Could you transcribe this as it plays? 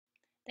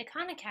The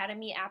Khan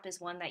Academy app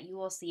is one that you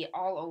will see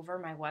all over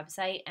my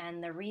website,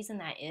 and the reason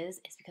that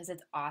is because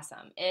it's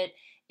awesome. It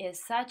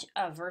is such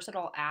a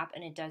versatile app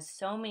and it does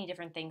so many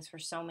different things for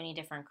so many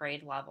different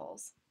grade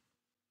levels.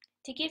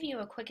 To give you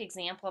a quick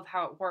example of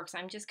how it works,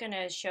 I'm just going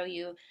to show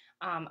you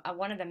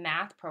one of the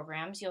math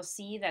programs. You'll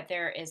see that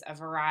there is a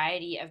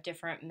variety of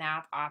different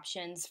math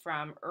options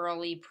from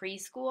early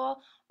preschool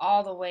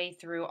all the way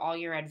through all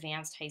your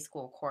advanced high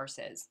school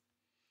courses.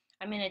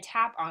 I'm going to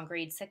tap on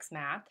grade 6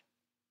 math.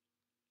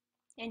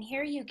 And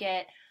here you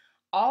get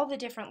all the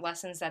different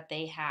lessons that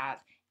they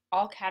have,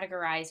 all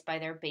categorized by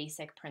their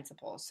basic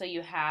principles. So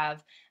you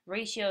have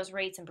ratios,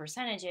 rates, and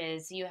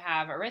percentages. You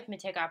have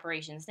arithmetic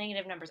operations,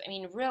 negative numbers. I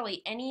mean,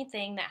 really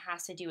anything that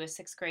has to do with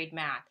sixth grade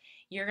math,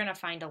 you're going to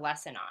find a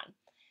lesson on.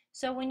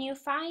 So when you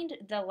find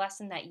the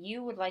lesson that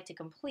you would like to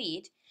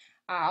complete,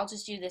 I'll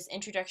just do this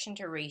introduction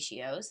to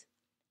ratios.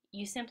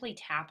 You simply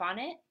tap on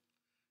it.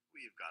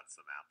 We've got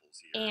some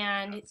apples here.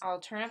 And I'll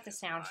turn up the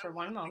sound What for I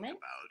one want to think moment.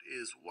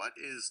 about is what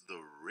is the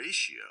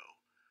ratio?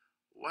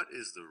 What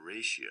is the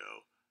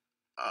ratio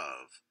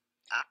of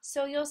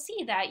So you'll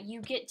see that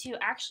you get to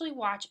actually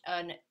watch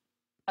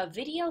a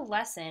video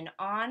lesson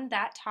on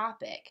that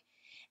topic.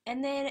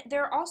 And then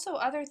there are also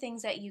other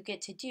things that you get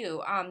to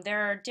do.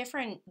 There are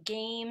different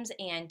games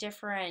and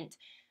different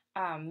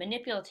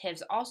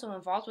manipulatives also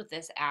involved with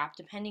this app,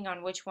 depending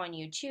on which one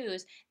you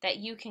choose, that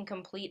you can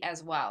complete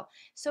as well.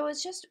 So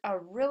it's just a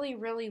really,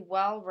 really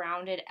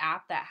well-rounded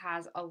app that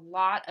has a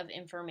lot of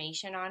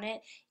information on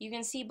it. You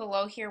can see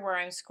below here where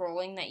I'm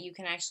scrolling that you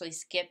can actually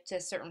skip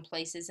to certain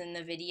places in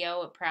the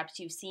video. Perhaps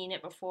you've seen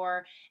it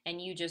before and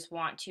you just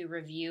want to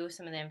review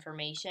some of the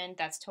information.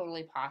 That's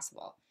totally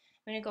possible.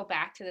 I'm going to go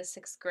back to the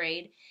sixth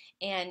grade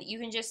and you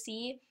can just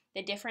see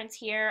the difference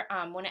here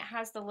when it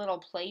has the little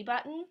play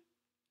button.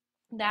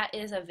 That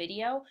is a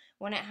video.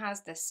 When it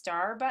has the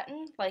star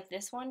button, like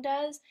this one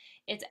does,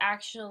 it's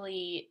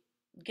actually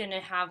going to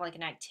have like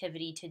an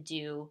activity to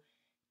do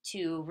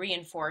to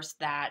reinforce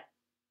that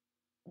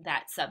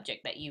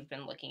subject that you've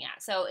been looking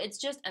at. So it's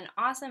just an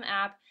awesome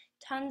app,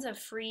 tons of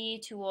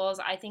free tools.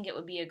 I think it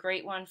would be a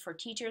great one for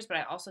teachers, but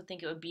I also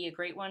think it would be a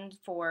great one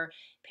for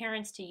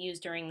parents to use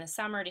during the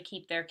summer to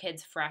keep their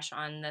kids fresh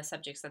on the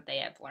subjects that they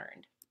have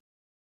learned.